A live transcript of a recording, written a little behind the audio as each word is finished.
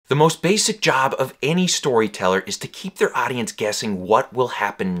The most basic job of any storyteller is to keep their audience guessing what will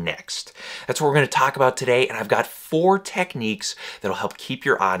happen next. That's what we're going to talk about today, and I've got 4 techniques that'll help keep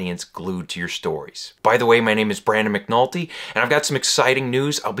your audience glued to your stories. By the way, my name is Brandon McNulty, and I've got some exciting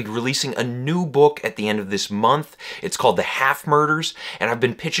news. I'll be releasing a new book at the end of this month. It's called The Half Murders, and I've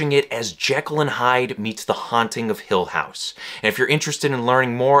been pitching it as Jekyll and Hyde meets The Haunting of Hill House. And if you're interested in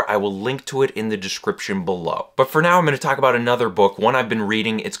learning more, I will link to it in the description below. But for now, I'm going to talk about another book, one I've been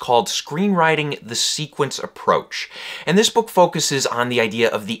reading. It's called Screenwriting: The Sequence Approach. And this book focuses on the idea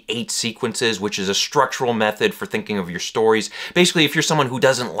of the 8 sequences, which is a structural method for thinking of your stories. Basically, if you're someone who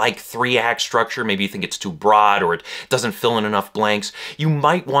doesn't like 3-act structure, maybe you think it's too broad or it doesn't fill in enough blanks, you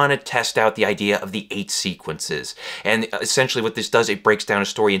might want to test out the idea of the 8 sequences. And essentially what this does, it breaks down a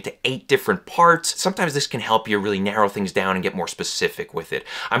story into 8 different parts. Sometimes this can help you really narrow things down and get more specific with it.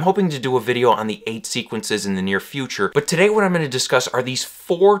 I'm hoping to do a video on the 8 sequences in the near future, but today what I'm going to discuss are these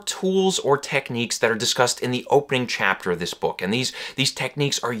 4 tools or techniques that are discussed in the opening chapter of this book. And these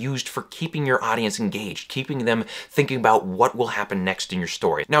techniques are used for keeping your audience engaged, keeping them thinking about what will happen next in your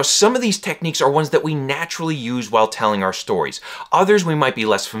story. Now, some of these techniques are ones that we naturally use while telling our stories. Others we might be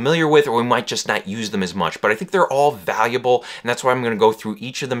less familiar with, or we might just not use them as much, but I think they're all valuable, and that's why I'm going to go through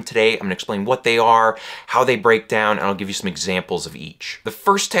each of them today. I'm going to explain what they are, how they break down, and I'll give you some examples of each. The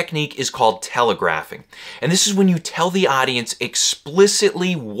first technique is called telegraphing, and this is when you tell the audience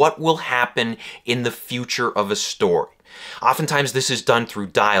explicitly what will happen in the future of a story. Oftentimes this is done through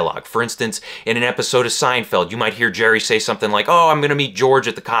dialogue. For instance, in an episode of Seinfeld, you might hear Jerry say something like, "Oh, I'm going to meet George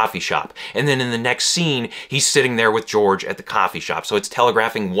at the coffee shop." And then in the next scene, he's sitting there with George at the coffee shop. So it's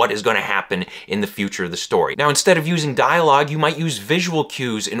telegraphing what is going to happen in the future of the story. Now, instead of using dialogue, you might use visual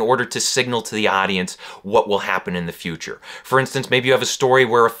cues in order to signal to the audience what will happen in the future. For instance, maybe you have a story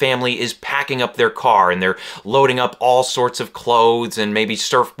where a family is packing up their car and they're loading up all sorts of clothes and maybe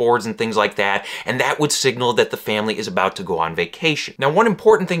surfboards and things like that. And that would signal that the family is about to go on vacation. Now, one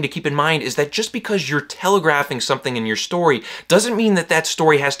important thing to keep in mind is that just because you're telegraphing something in your story doesn't mean that that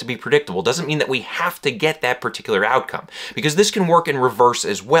story has to be predictable, doesn't mean that we have to get that particular outcome, because this can work in reverse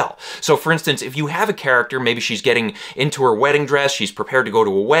as well. So for instance, if you have a character, maybe she's getting into her wedding dress, she's prepared to go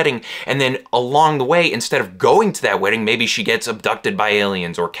to a wedding, and then along the way, instead of going to that wedding, maybe she gets abducted by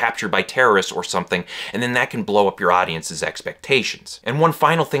aliens or captured by terrorists or something, and then that can blow up your audience's expectations. And one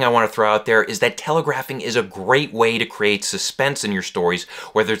final thing I want to throw out there is that telegraphing is a great way to create suspense in your stories,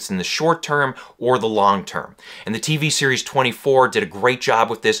 whether it's in the short term or the long term. And the TV series 24 did a great job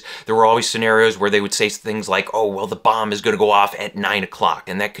with this. There were always scenarios where they would say things like, "Oh, well, the bomb is going to go off at 9 o'clock.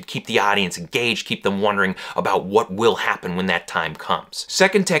 And that could keep the audience engaged, keep them wondering about what will happen when that time comes.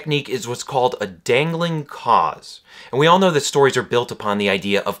 Second technique is what's called a dangling cause. And we all know that stories are built upon the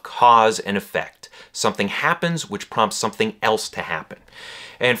idea of cause and effect. Something happens which prompts something else to happen.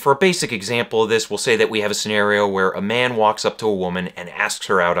 And for a basic example of this, we'll say that we have a scenario where a man walks up to a woman and asks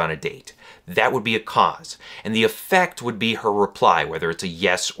her out on a date. That would be a cause. And the effect would be her reply, whether it's a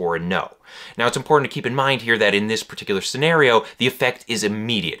yes or a no. Now, it's important to keep in mind here that in this particular scenario, the effect is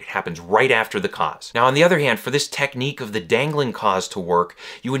immediate. It happens right after the cause. Now, on the other hand, for this technique of the dangling cause to work,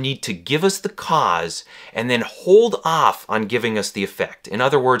 you would need to give us the cause and then hold off on giving us the effect. In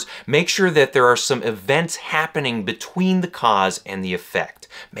other words, make sure that there are some events happening between the cause and the effect.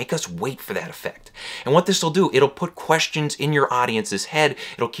 Make us wait for that effect. And what this will do, it'll put questions in your audience's head.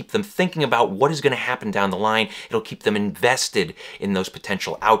 It'll keep them thinking about what is going to happen down the line. It'll keep them invested in those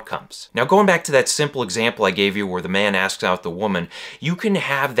potential outcomes. Now, going back to that simple example I gave you where the man asks out the woman, you can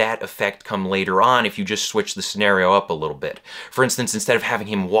have that effect come later on if you just switch the scenario up a little bit. For instance, instead of having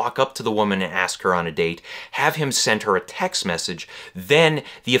him walk up to the woman and ask her on a date, have him send her a text message. Then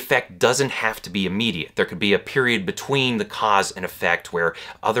the effect doesn't have to be immediate. There could be a period between the cause and effect where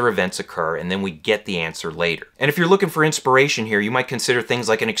other events occur, and then we get the answer later. And if you're looking for inspiration here, you might consider things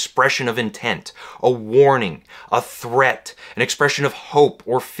like an expression of intent, a warning, a threat, an expression of hope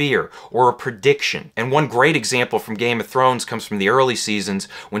or fear, or a prediction. And one great example from Game of Thrones comes from the early seasons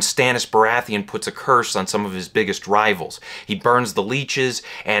when Stannis Baratheon puts a curse on some of his biggest rivals. He burns the leeches,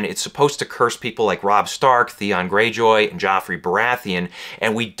 and it's supposed to curse people like Robb Stark, Theon Greyjoy, and Joffrey Baratheon,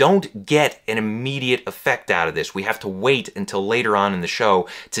 and we don't get an immediate effect out of this. We have to wait until later on in the show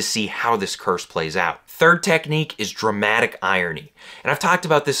to see how this curse plays out. Third technique is dramatic irony. And I've talked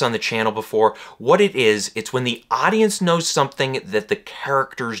about this on the channel before. What it is, it's when the audience knows something that the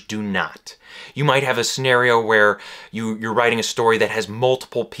characters do not. not. You might have a scenario where you're writing a story that has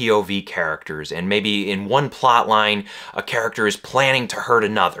multiple POV characters, and maybe in one plot line, a character is planning to hurt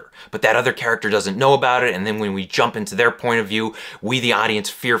another, but that other character doesn't know about it, and then when we jump into their point of view, we, the audience,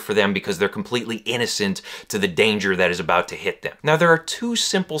 fear for them because they're completely innocent to the danger that is about to hit them. Now, there are two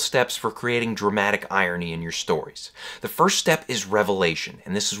simple steps for creating dramatic irony in your stories. The first step is revelation,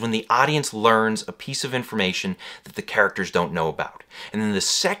 and this is when the audience learns a piece of information that the characters don't know about. And then the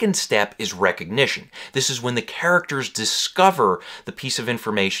second step is recognition. This is when the characters discover the piece of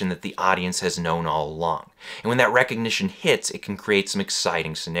information that the audience has known all along. And when that recognition hits, it can create some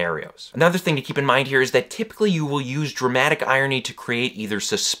exciting scenarios. Another thing to keep in mind here is that typically you will use dramatic irony to create either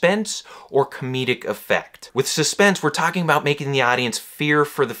suspense or comedic effect. With suspense, we're talking about making the audience fear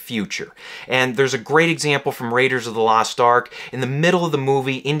for the future. And there's a great example from Raiders of the Lost Ark. In the middle of the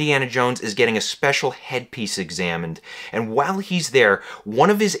movie, Indiana Jones is getting a special headpiece examined. And while he's there,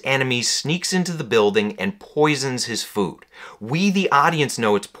 one of his enemies sneaks into the building and poisons his food. We, the audience,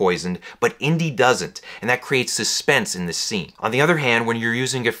 know it's poisoned, but Indy doesn't, and that creates suspense in this scene. On the other hand, when you're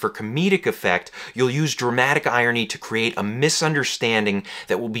using it for comedic effect, you'll use dramatic irony to create a misunderstanding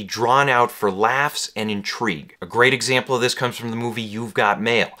that will be drawn out for laughs and intrigue. A great example of this comes from the movie You've Got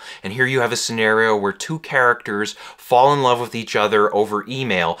Mail, and here you have a scenario where two characters fall in love with each other over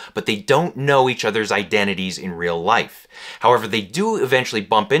email, but they don't know each other's identities in real life. However, they do eventually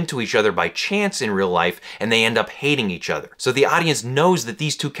bump into each other by chance in real life, and they end up hating each other. So the audience knows that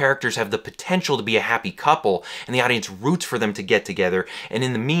these two characters have the potential to be a happy couple, and the audience roots for them to get together, and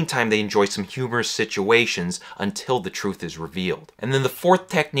in the meantime they enjoy some humorous situations until the truth is revealed. And then the fourth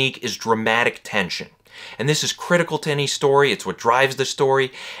technique is dramatic tension. And this is critical to any story. It's what drives the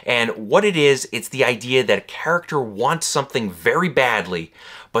story. And what it is, it's the idea that a character wants something very badly,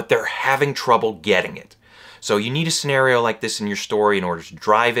 but they're having trouble getting it. So you need a scenario like this in your story in order to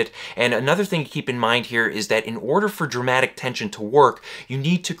drive it. And another thing to keep in mind here is that in order for dramatic tension to work, you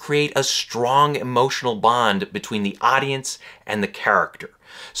need to create a strong emotional bond between the audience and the character.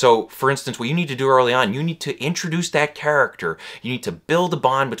 So, for instance, what you need to do early on, you need to introduce that character. You need to build a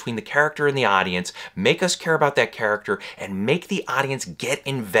bond between the character and the audience, make us care about that character, and make the audience get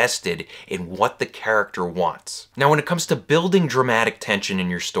invested in what the character wants. Now, when it comes to building dramatic tension in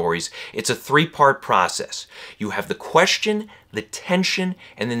your stories, it's a three-part process. You have the question, the tension,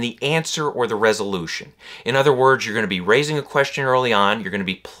 and then the answer or the resolution. In other words, you're going to be raising a question early on, you're going to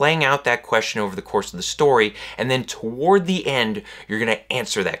be playing out that question over the course of the story, and then toward the end, you're going to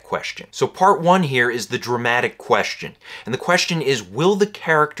answer that question. So part one here is the dramatic question. And the question is, will the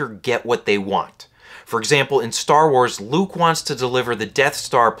character get what they want? For example, in Star Wars, Luke wants to deliver the Death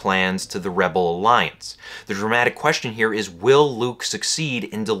Star plans to the Rebel Alliance. The dramatic question here is, will Luke succeed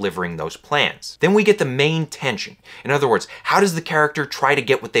in delivering those plans? Then we get the main tension. In other words, how does the character try to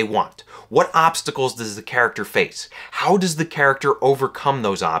get what they want? What obstacles does the character face? How does the character overcome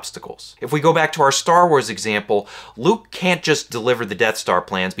those obstacles? If we go back to our Star Wars example, Luke can't just deliver the Death Star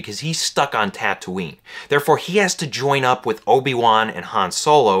plans because he's stuck on Tatooine. Therefore, he has to join up with Obi-Wan and Han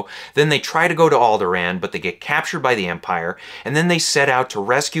Solo. Then they try to go to Alderaan, but they get captured by the Empire, and then they set out to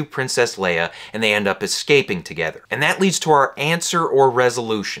rescue Princess Leia, and they end up escaping together. And that leads to our answer or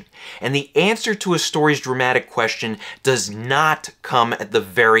resolution. And the answer to a story's dramatic question does not come at the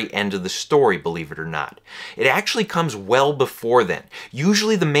very end of the story, believe it or not. It actually comes well before then.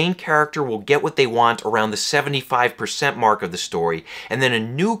 Usually the main character will get what they want around the 75% mark of the story, and then a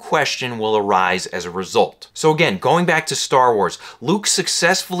new question will arise as a result. So again, going back to Star Wars, Luke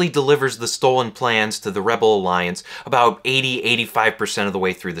successfully delivers the stolen plans to the Rebel Alliance about 80-85% of the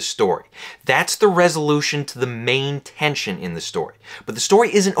way through the story. That's the resolution to the main tension in the story. But the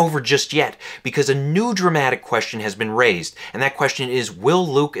story isn't over just yet, because a new dramatic question has been raised, and that question is, will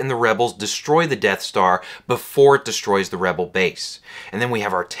Luke and the Rebels destroy the Death Star before it destroys the Rebel base? And then we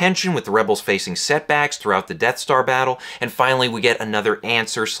have our tension with the Rebels facing setbacks throughout the Death Star battle, and finally we get another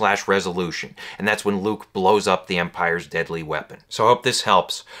answer/resolution, and that's when Luke blows up the Empire's deadly weapon. So I hope this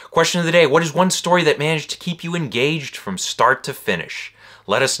helps. Question of the day: what is one story that managed to keep you engaged from start to finish?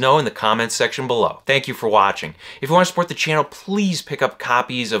 Let us know in the comments section below. Thank you for watching. If you want to support the channel, please pick up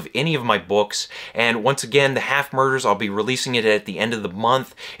copies of any of my books. And once again, The Half Murders, I'll be releasing it at the end of the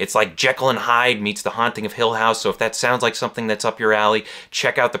month. It's like Jekyll and Hyde meets The Haunting of Hill House, so if that sounds like something that's up your alley,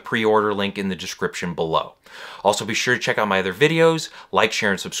 check out the pre-order link in the description below. Also, be sure to check out my other videos, like,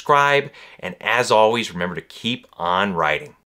 share, and subscribe. And as always, remember to keep on writing.